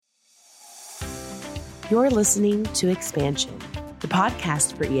You're listening to Expansion, the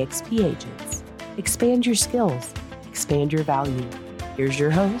podcast for EXP agents. Expand your skills, expand your value. Here's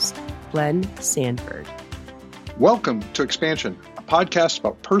your host, Glenn Sanford. Welcome to Expansion, a podcast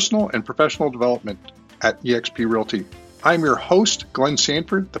about personal and professional development at eXp Realty. I'm your host, Glenn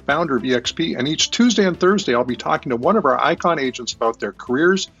Sanford, the founder of eXp, and each Tuesday and Thursday I'll be talking to one of our icon agents about their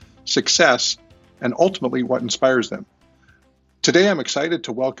careers, success, and ultimately what inspires them. Today I'm excited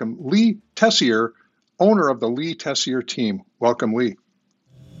to welcome Lee Tessier, owner of the Lee Tessier team. Welcome, Lee.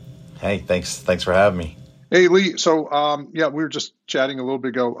 Hey, thanks for having me. Hey, Lee. So, we were just chatting a little bit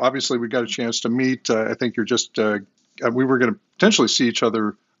ago. Obviously, we got a chance to meet. I think you're just, we were going to potentially see each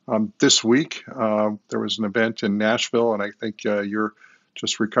other this week. There was an event in Nashville, and I think you're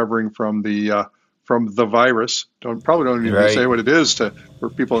just recovering from the virus. Probably don't even say what it is for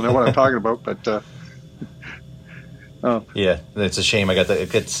people to know what I'm talking about, but. Yeah, it's a shame I get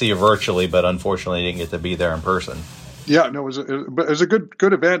to see you virtually, but unfortunately I didn't get to be there in person. Yeah, no, it was a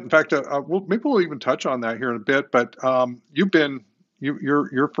good event. In fact, maybe we'll even touch on that here in a bit. But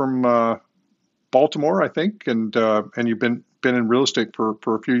you're from Baltimore, I think, and you've been in real estate for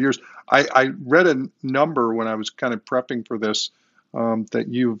a few years. I read a number when I was kind of prepping for this that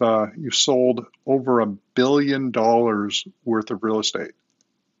you've sold over $1 billion worth of real estate.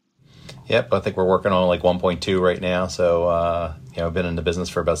 Yep, I think we're working on like 1.2 right now. So, I've been in the business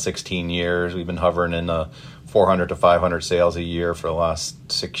for about 16 years. We've been hovering in 400 to 500 sales a year for the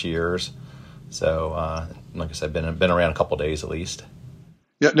last 6 years. So, like I said, been around a couple of days at least.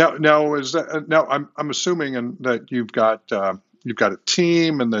 Yeah. Now I'm assuming that you've got a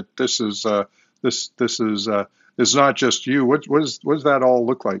team, and that this is not just you. What does that all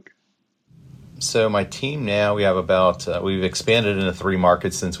look like? So my team now, we have we've expanded into 3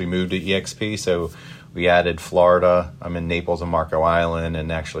 markets since we moved to eXp. So we added Florida. I'm in Naples and Marco Island.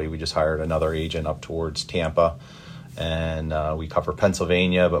 And actually we just hired another agent up towards Tampa. And we cover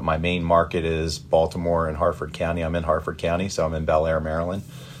Pennsylvania, but my main market is Baltimore and Harford County. I'm in Harford County, so I'm in Bel Air, Maryland.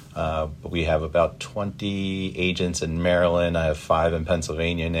 But we have about 20 agents in Maryland. I have 5 in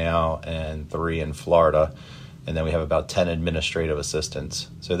Pennsylvania now and 3 in Florida. And then we have about 10 administrative assistants.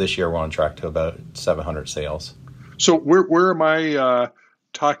 So this year we're on track to about 700 sales. So where am I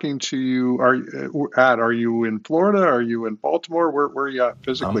talking to you? Are you in Florida? Are you in Baltimore? Where are you at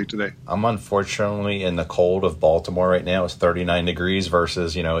physically today? I'm unfortunately in the cold of Baltimore right now. It's 39 degrees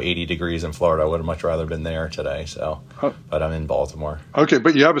versus 80 degrees in Florida. I would have much rather been there today. But I'm in Baltimore. Okay,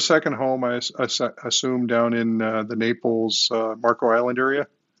 but you have a second home, I assume, down in the Naples, Marco Island area.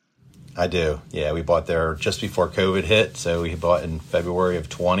 I do. Yeah, we bought there just before COVID hit. So we bought in February of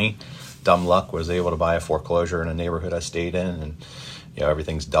 20. Dumb luck, was able to buy a foreclosure in a neighborhood I stayed in, and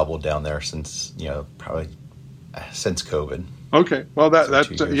everything's doubled down there since probably since COVID. Okay, well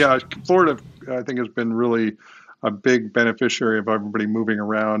Florida I think has been really a big beneficiary of everybody moving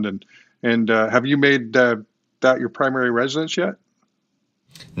around. And have you made that your primary residence yet?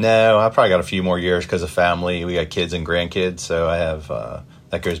 No, I probably got a few more years because of family. We got kids and grandkids, so I have.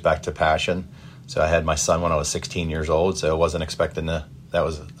 That goes back to passion. So I had my son when I was 16 years old, so I wasn't expecting that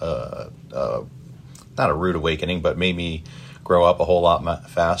was not a rude awakening, but made me grow up a whole lot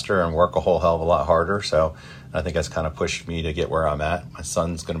faster and work a whole hell of a lot harder. So I think that's kind of pushed me to get where I'm at. My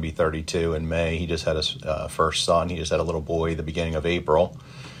son's going to be 32 in May. He just had his first son. He just had a little boy the beginning of April.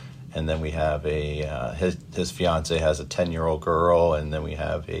 And then we have his fiance has a 10-year-old girl, and then we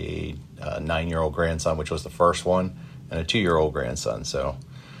have a 9-year-old grandson, which was the first one, and a 2-year-old grandson. So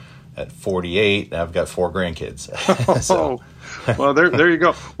at 48, I've got 4 grandkids. Well, there you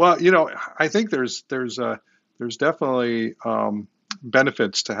go. Well, I think there's definitely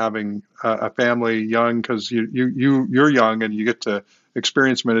benefits to having a family young, because you're young and you get to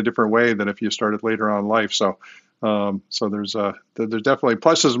experience them in a different way than if you started later on in life. So there's definitely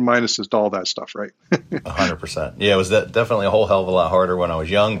pluses and minuses to all that stuff, right? 100%. Yeah, it was definitely a whole hell of a lot harder when I was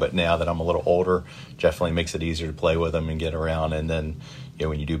young, but now that I'm a little older, definitely makes it easier to play with them and get around. And then,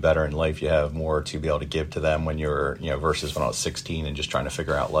 when you do better in life, you have more to be able to give to them when you're, versus when I was 16 and just trying to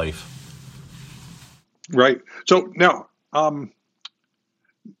figure out life. Right. So now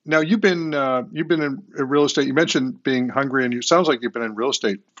you've been in real estate. You mentioned being hungry, and it sounds like you've been in real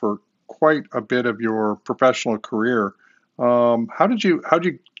estate for quite a bit of your professional career. How did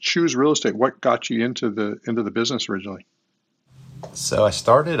you choose real estate? What got you into the business originally? So I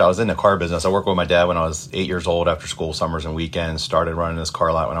was in the car business. I worked with my dad when I was 8 years old after school, summers and weekends. Started running this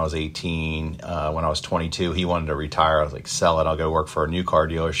car lot when I was 18. When I was 22, he wanted to retire. I was like, sell it. I'll go work for a new car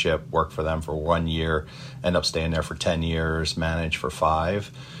dealership, work for them for 1 year, end up staying there for 10 years, managed for 5.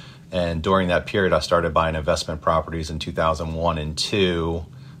 And during that period, I started buying investment properties in 2001 and 2.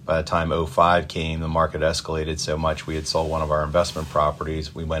 By the time '05 came, the market escalated so much. We had sold one of our investment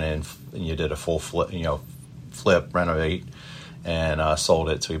properties. We went in and you did a full flip, renovate, and sold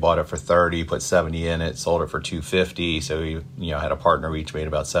it. So we bought it for 30, put 70 in it, sold it for 250. So we had a partner. We each made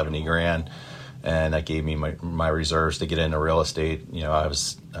about 70 grand, and that gave me my reserves to get into real estate. My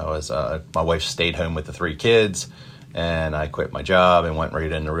wife stayed home with the 3 kids, and I quit my job and went right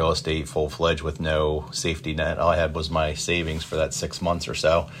into real estate full-fledged with no safety net. All I had was my savings for that 6 months or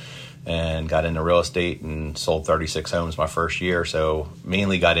so, and got into real estate and sold 36 homes my first year. So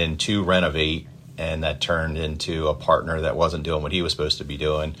mainly got in to renovate, and that turned into a partner that wasn't doing what he was supposed to be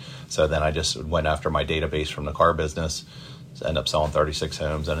doing. So then I just went after my database from the car business, ended up selling 36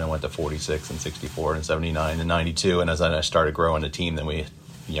 homes, and then went to 46 and 64 and 79 and 92. And as I started growing the team, then we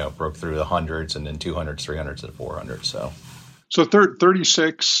broke through the hundreds, and then 200s, 300s, and 400s. So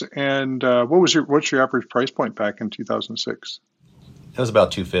 36, and what's your average price point back in 2006? It was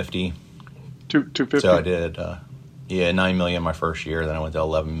about 250. 250. So I did, $9 million my first year. Then I went to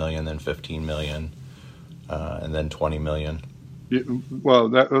 11 million, then 15 million, and then 20 million. Yeah,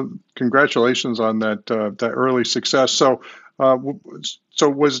 well, congratulations on that early success. So was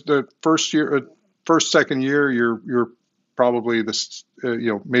the second year you're probably this,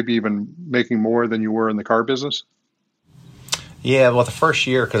 maybe even making more than you were in the car business? Yeah, well, the first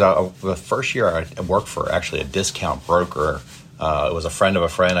year I worked for actually a discount broker. It was a friend of a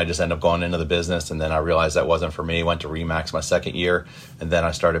friend. I just ended up going into the business, and then I realized that wasn't for me. Went to Remax my second year, and then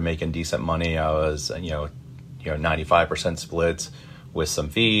I started making decent money. I was, 95% splits with some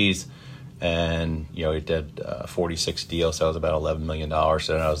fees. And, we did 46 deals, so I was about $11 million.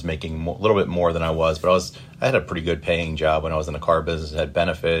 So I was making a little bit more than I was, but I had a pretty good paying job when I was in the car business. I had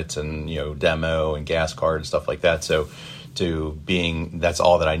benefits and, demo and gas card and stuff like that. So that's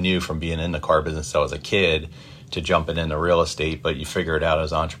all that I knew from being in the car business since I was a kid, to jumping into real estate. But you figure it out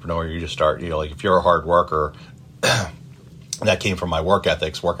as an entrepreneur. You just start, if you're a hard worker, that came from my work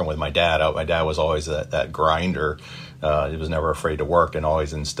ethics, working with my dad. My dad was always that grinder. He was never afraid to work, and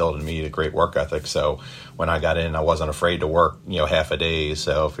always instilled in me a great work ethic. So when I got in, I wasn't afraid to work, half a day.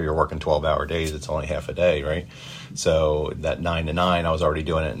 So if you're working 12-hour days, it's only half a day, right? So that 9 to 9, I was already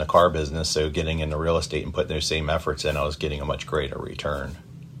doing it in the car business. So getting into real estate and putting those same efforts in, I was getting a much greater return.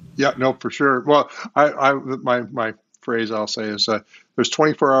 Yeah, no, for sure. Well, my phrase I'll say is there's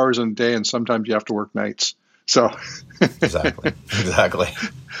 24 hours in a day, and sometimes you have to work nights. So exactly.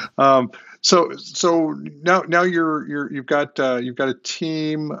 So now you've got a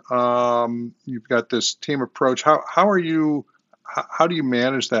team. You've got this team approach. How do you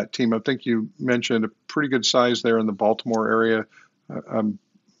manage that team? I think you mentioned a pretty good size there in the Baltimore area.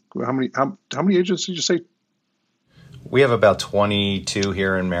 How many agents did you say? We have about 22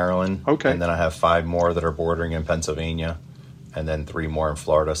 here in Maryland. Okay. And then I have 5 more that are bordering in Pennsylvania, and then 3 more in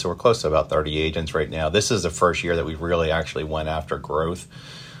Florida. So we're close to about 30 agents right now. This is the first year that we really actually went after growth.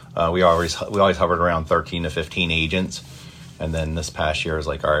 We always hovered around 13 to 15 agents. And then this past year is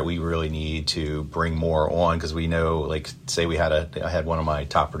like, all right, we really need to bring more on, because we know, say I had one of my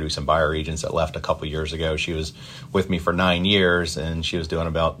top producing buyer agents that left a couple years ago. She was with me for 9 years, and she was doing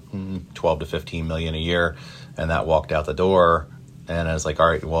about 12 to 15 million a year, and that walked out the door. And I was like, all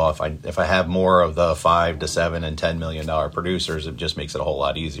right, well, if I have more of the 5 to 7 and $10 million producers, it just makes it a whole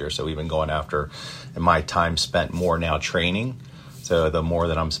lot easier. So we've been going after, and my time spent more now training. So the more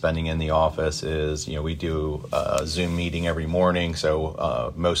that I'm spending in the office is, we do a Zoom meeting every morning.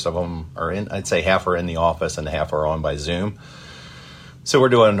 So most of them are I'd say half are in the office and half are on by Zoom. So we're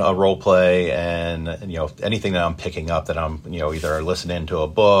doing a role play, and anything that I'm picking up that I'm either listening to a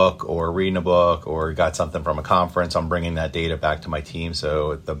book or reading a book or got something from a conference, I'm bringing that data back to my team.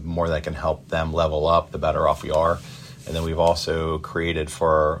 So the more that can help them level up, the better off we are. And then we've also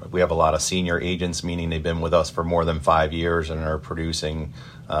we have a lot of senior agents, meaning they've been with us for more than 5 years and are producing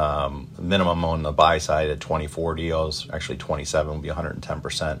minimum on the buy side at 24 deals, actually 27 would be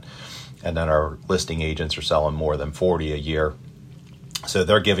 110%. And then our listing agents are selling more than 40 a year. So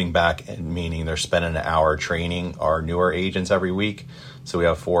they're giving back, meaning they're spending an hour training our newer agents every week. So we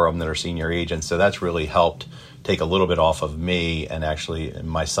have 4 of them that are senior agents. So that's really helped take a little bit off of me. And actually,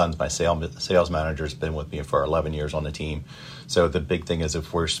 my son's my sales manager, has been with me for 11 years on the team. So the big thing is,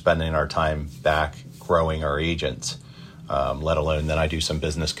 if we're spending our time back growing our agents, let alone then I do some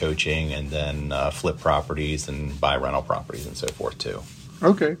business coaching and then flip properties and buy rental properties and so forth too.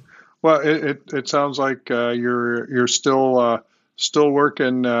 Okay. Well, it sounds like you're still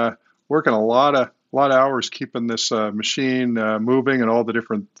working a lot of hours keeping this machine moving and all the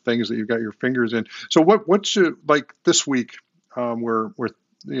different things that you've got your fingers in. So what's like this week? We're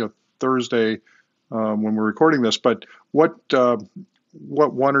Thursday when we're recording this, but what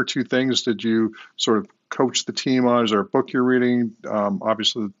what one or two things did you sort of coach the team on? Is there a book you're reading?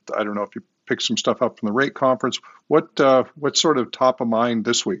 Obviously, I don't know if you picked some stuff up from the rate conference. What's sort of top of mind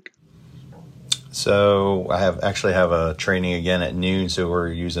this week? So I actually have a training again at noon. So we're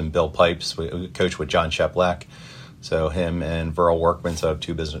using Bill Pipes. We coach with John Sheplack. So him and Verl Workman, so I have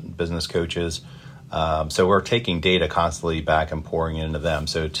two business coaches. So we're taking data constantly back and pouring it into them.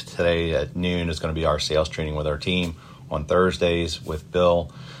 So today at noon is going to be our sales training with our team. On Thursdays with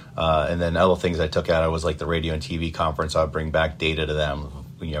Bill. And then other things I took out of was like the radio and TV conference. I would bring back data to them.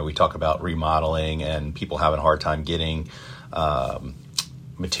 We talk about remodeling and people having a hard time getting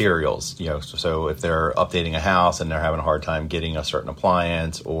materials. So if they're updating a house and they're having a hard time getting a certain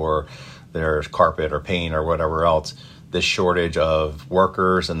appliance or there's carpet or paint or whatever else, this shortage of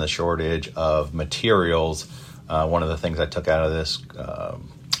workers and the shortage of materials. One of the things I took out of this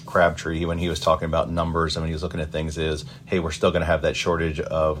Crabtree when he was talking about numbers and when he was looking at things is, hey, we're still going to have that shortage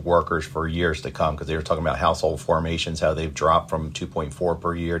of workers for years to come, because they were talking about household formations, how they've dropped from 2.4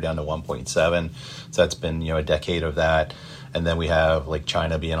 per year down to 1.7. So that's been, a decade of that. And then we have like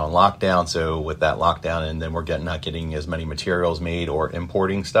China being on lockdown. So with that lockdown, and then we're not getting as many materials made or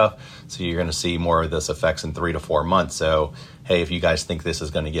importing stuff. So you're going to see more of this effects in 3 to 4 months. So, hey, if you guys think this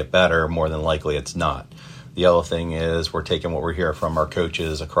is going to get better, more than likely it's not. The other thing is we're taking what we hear from our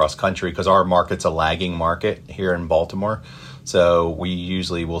coaches across country, because our market's a lagging market here in Baltimore. So we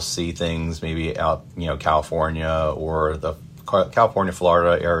usually will see things maybe out, California or California,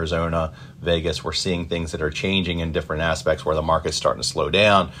 Florida, Arizona, Vegas. We're seeing things that are changing in different aspects where the market's starting to slow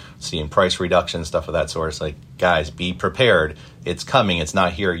down, seeing price reduction, stuff of that sort. It's like, guys, be prepared. It's coming. It's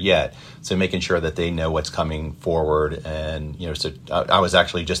not here yet. So making sure that they know what's coming forward. And, so I was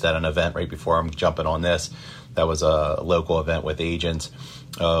actually just at an event right before I'm jumping on this. That was a local event with agents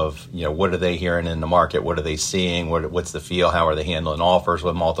of, what are they hearing in the market? What are they seeing? What's the feel? How are they handling offers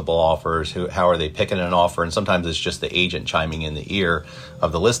with multiple offers? How are they picking an offer? And sometimes it's just the agent chiming in the ear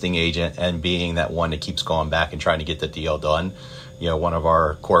of the listing agent and being that one that keeps going back and trying to get the deal done. One of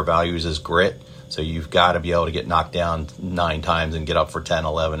our core values is grit. So you've got to be able to get knocked down 9 times and get up for 10,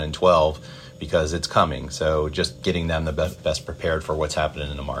 11, and 12 because it's coming. So just getting them the best prepared for what's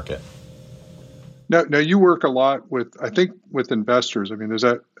happening in the market. Now you work a lot with investors. I mean, is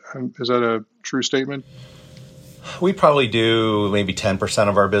that a true statement? We probably do maybe 10%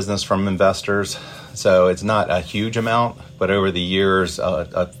 of our business from investors. So it's not a huge amount, but over the years,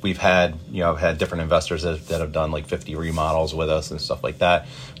 we've had, I've had different investors that have done like 50 remodels with us and stuff like that.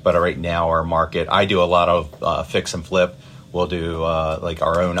 But right now our market, I do a lot of fix and flip. We'll do like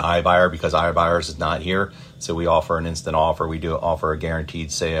our own iBuyer because iBuyers is not here. So we offer an instant offer. We do offer a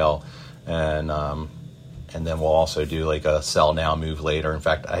guaranteed sale. And then we'll also do like a sell now, move later. In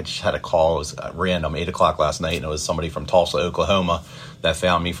fact, I just had a call. It was random, 8 o'clock last night, and it was somebody from Tulsa, Oklahoma that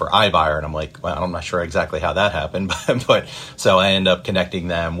found me for iBuyer. And I'm like, well, I'm not sure exactly how that happened. But so I end up connecting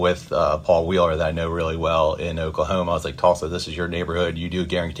them with Paul Wheeler that I know really well in Oklahoma. I was like, Tulsa, this is your neighborhood. You do a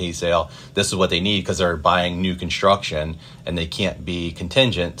guarantee sale. This is what they need because they're buying new construction and they can't be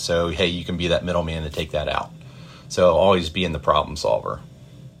contingent. So, hey, you can be that middleman to take that out. So always being the problem solver.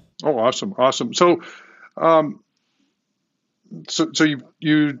 Oh, awesome. So, so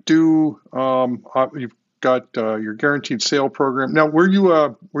you do, you've got your guaranteed sale program. Now, were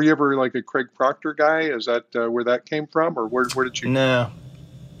you ever like a Craig Proctor guy? Is that where that came from, or where did you? No,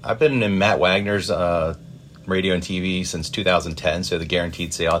 I've been in Matt Wagner's radio and TV since 2010. So the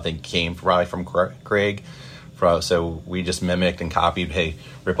guaranteed sale, I think, came probably from Craig. So we just mimicked and copied, hey,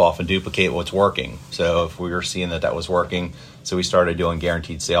 rip off and duplicate what's working. So if we were seeing that was working, so we started doing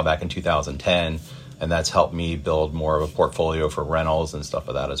guaranteed sale back in 2010, and that's helped me build more of a portfolio for rentals and stuff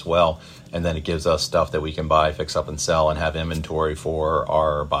of that as well. And then it gives us stuff that we can buy, fix up, and sell, and have inventory for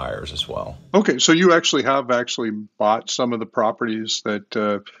our buyers as well. Okay, so you have bought some of the properties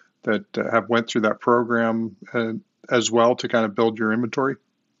that have went through that program as well to kind of build your inventory?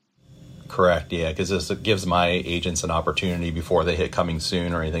 Correct, yeah, because this gives my agents an opportunity before they hit coming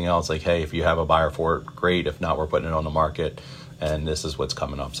soon or anything else. Like, hey, if you have a buyer for it, great. If not, we're putting it on the market, and this is what's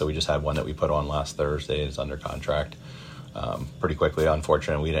coming up. So we just had one that we put on last Thursday. It's under contract pretty quickly.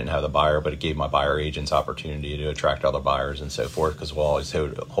 Unfortunately, we didn't have the buyer, but it gave my buyer agents opportunity to attract other buyers and so forth, because we'll always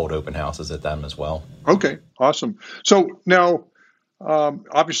hold open houses at them as well. Okay, awesome. So now,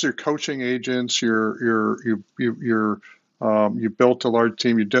 obviously, you're coaching agents. You built a large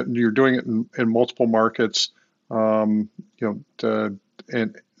team. You're doing it in multiple markets. And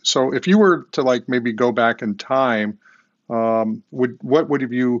so if you were to like maybe go back in time, how would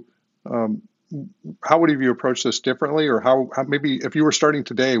you approach this differently, or how maybe if you were starting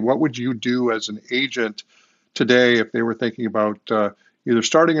today, what would you do as an agent today if they were thinking about either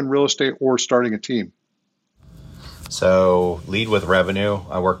starting in real estate or starting a team? So lead with revenue.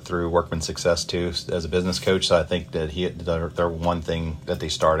 I worked through Workman Success too as a business coach. So I think that their one thing that they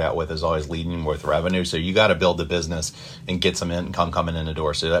start out with is always leading with revenue. So you got to build the business and get some income coming in the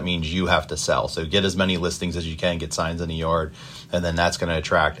door. So that means you have to sell. So get as many listings as you can, get signs in the yard, and then that's going to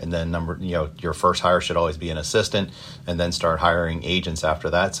attract. And then your first hire should always be an assistant, and then start hiring agents after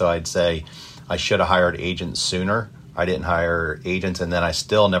that. So I'd say I should have hired agents sooner. I didn't hire agents, and then I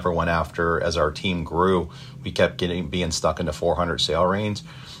still never went after. As our team grew, we kept being stuck in the 400 sale range,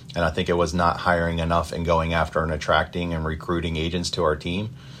 and I think it was not hiring enough and going after and attracting and recruiting agents to our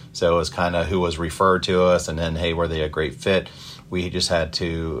team. So it was kind of who was referred to us, and then, hey, were they a great fit? We just had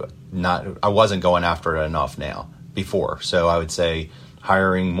to not. I wasn't going after it enough before. So I would say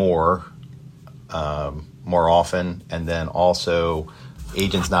hiring more often, and then also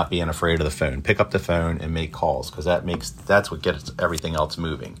agents not being afraid of the phone. Pick up the phone and make calls, because that's what gets everything else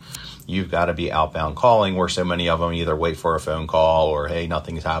moving. You've got to be outbound calling, where so many of them either wait for a phone call or, hey,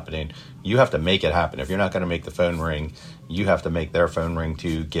 nothing's happening. You have to make it happen. If you're not going to make the phone ring, you have to make their phone ring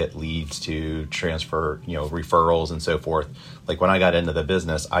to get leads, to transfer, referrals and so forth. Like when I got into the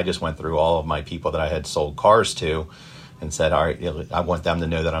business, I just went through all of my people that I had sold cars to and said, all right, I want them to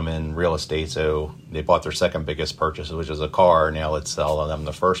know that I'm in real estate. So they bought their second biggest purchase, which is a car. Now let's sell them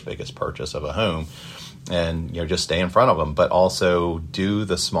the first biggest purchase of a home, and just stay in front of them, but also do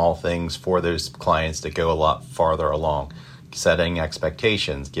the small things for those clients that go a lot farther along. Setting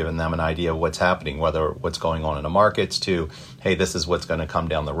expectations, giving them an idea of what's happening, what's going on in the markets, to, hey, this is what's going to come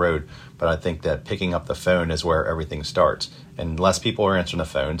down the road. But I think that picking up the phone is where everything starts, and less people are answering the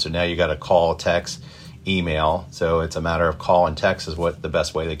phone. So now you got to call, text, email. So it's a matter of call and text is what the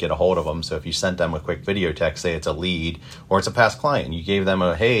best way to get a hold of them. So if you sent them a quick video text, say it's a lead or it's a past client, you gave them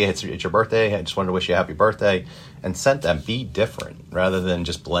a, hey, it's your birthday, I just wanted to wish you a happy birthday, and sent them. Be different rather than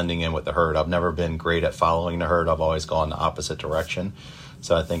just blending in with the herd. I've never been great at following the herd. I've always gone the opposite direction.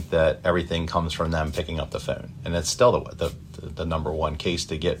 So I think that everything comes from them picking up the phone, and it's still the number one case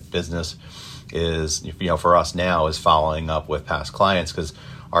to get business is, for us now, is following up with past clients, because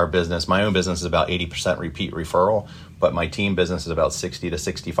my own business is about 80% repeat referral, but my team business is about 60 to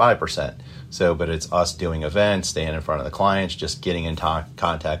 65%. So, but it's us doing events, staying in front of the clients, just getting in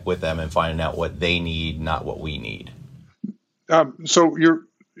contact with them and finding out what they need, not what we need. So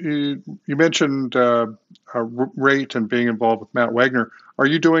you mentioned rate and being involved with Matt Wagner. Are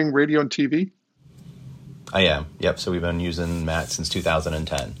you doing radio and TV? I am. Yep. So we've been using Matt since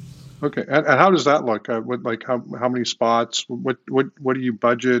 2010. Okay, and how does that look? How many spots? What do you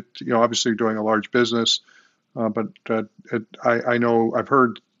budget? Obviously you're doing a large business, but I know I've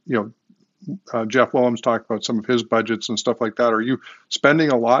heard Jeff Willems talk about some of his budgets and stuff like that. Are you spending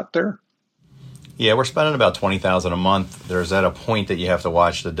a lot there? Yeah, we're spending about $20,000 a month. There's at a point that you have to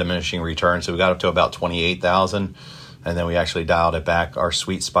watch the diminishing return, so we got up to about $28,000, and then we actually dialed it back. Our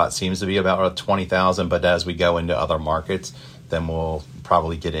sweet spot seems to be about $20,000, but as we go into other markets, then we'll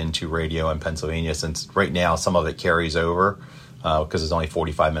probably get into radio in Pennsylvania, since right now some of it carries over because it's only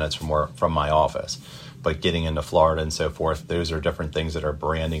 45 minutes from my office. But getting into Florida and so forth, those are different things that are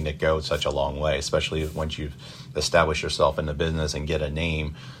branding that go such a long way, especially once you've established yourself in the business and get a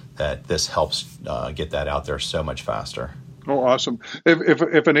name, that this helps get that out there so much faster. Oh, awesome.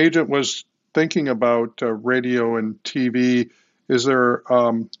 If an agent was thinking about radio and TV, is there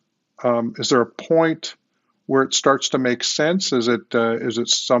a point where it starts to make sense? Is it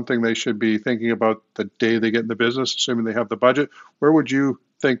something they should be thinking about the day they get in the business, assuming they have the budget? Where would you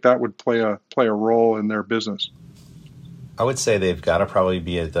think that would play a role in their business? I would say they've got to probably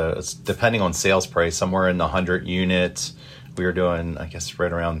be depending on sales price, somewhere in the 100 units. We were doing, I guess,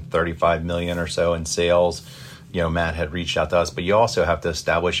 right around 35 million or so in sales. Matt had reached out to us, but you also have to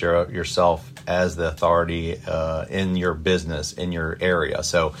establish yourself as the authority in your business, in your area.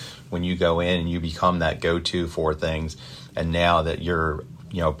 So when you go in and you become that go-to for things, and now that you're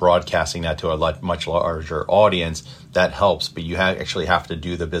broadcasting that to a much larger audience, that helps. But you actually have to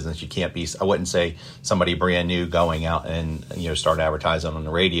do the business. You can't be, I wouldn't say somebody brand new going out and start advertising on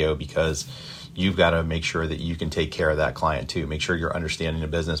the radio, because you've got to make sure that you can take care of that client too. Make sure you're understanding the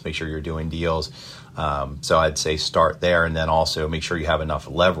business, make sure you're doing deals. So I'd say start there, and then also make sure you have enough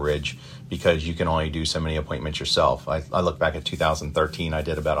leverage, because you can only do so many appointments yourself. I look back at 2013, I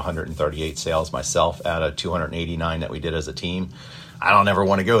did about 138 sales myself out of 289 that we did as a team. I don't ever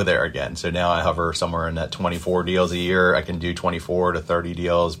want to go there again. So now I hover somewhere in that 24 deals a year. I can do 24 to 30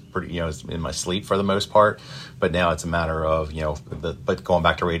 deals in my sleep for the most part. But now it's a matter of, but going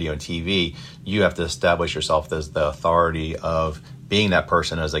back to radio and TV, you have to establish yourself as the authority of being that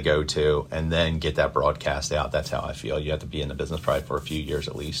person as a go-to, and then get that broadcast out. That's how I feel. You have to be in the business probably for a few years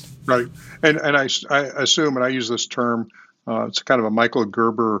at least. Right. And I assume, and I use this term, it's kind of a Michael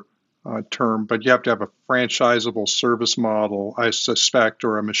Gerber term, but you have to have a franchisable service model, I suspect,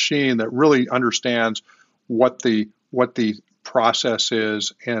 or a machine that really understands what the process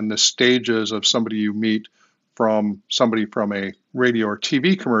is and the stages of somebody you meet, from somebody from a radio or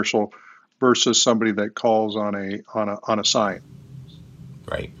TV commercial versus somebody that calls on a sign.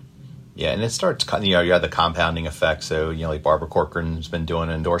 Right. Yeah, and it starts, you have the compounding effect. So, like Barbara Corcoran's been doing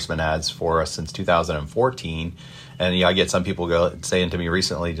endorsement ads for us since 2014. And, I get some people saying to me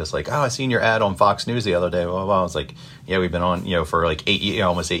recently, just like, oh, I seen your ad on Fox News the other day. Well, I was like, yeah, we've been on, for like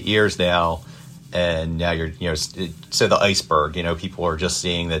almost 8 years now. And now you're, so the iceberg, people are just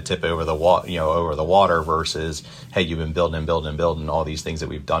seeing the tip over the water versus, hey, you've been building all these things that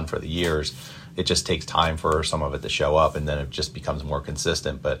we've done for the years. It just takes time for some of it to show up, and then it just becomes more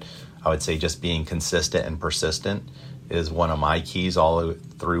consistent. But I would say just being consistent and persistent is one of my keys all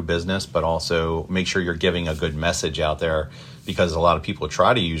through business, but also make sure you're giving a good message out there, because a lot of people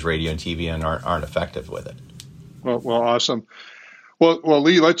try to use radio and TV and aren't effective with it. Well, awesome. Well,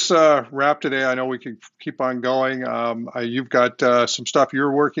 Lee, let's wrap today. I know we can keep on going. You've got some stuff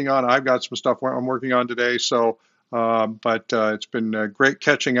you're working on. I've got some stuff I'm working on today. So, but it's been great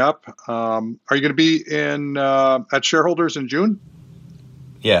catching up. Are you going to be at Shareholders in June?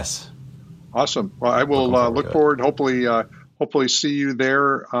 Yes. Awesome. Well, I will look forward. Hopefully see you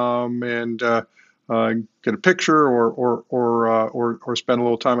there and get a picture or spend a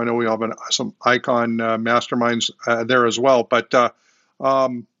little time. I know we all have some Icon masterminds there as well. But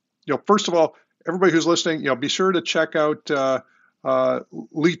first of all, everybody who's listening, be sure to check out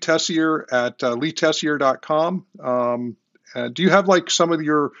Lee Tessier at leetessier.com. Do you have like some of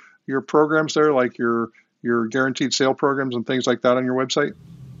your programs there, like your guaranteed sale programs and things like that on your website?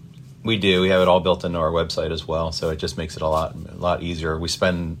 We do. We have it all built into our website as well, so it just makes it a lot easier. We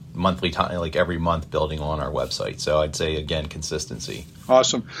spend monthly time, like every month, building on our website. So I'd say, again, consistency.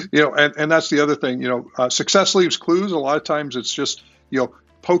 Awesome. And that's the other thing. Success leaves clues. A lot of times it's just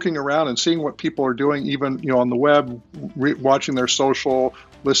poking around and seeing what people are doing, even on the web, watching their social,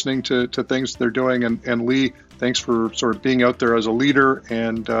 listening to things they're doing. And Lee, thanks for sort of being out there as a leader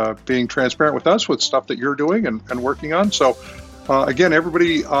and being transparent with us with stuff that you're doing and working on. So. Again,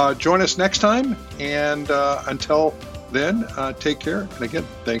 everybody, join us next time. And until then, take care. And again,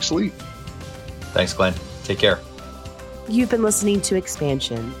 thanks, Lee. Thanks, Glenn. Take care. You've been listening to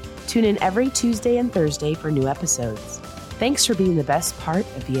Expansion. Tune in every Tuesday and Thursday for new episodes. Thanks for being the best part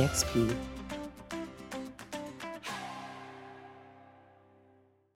of EXP.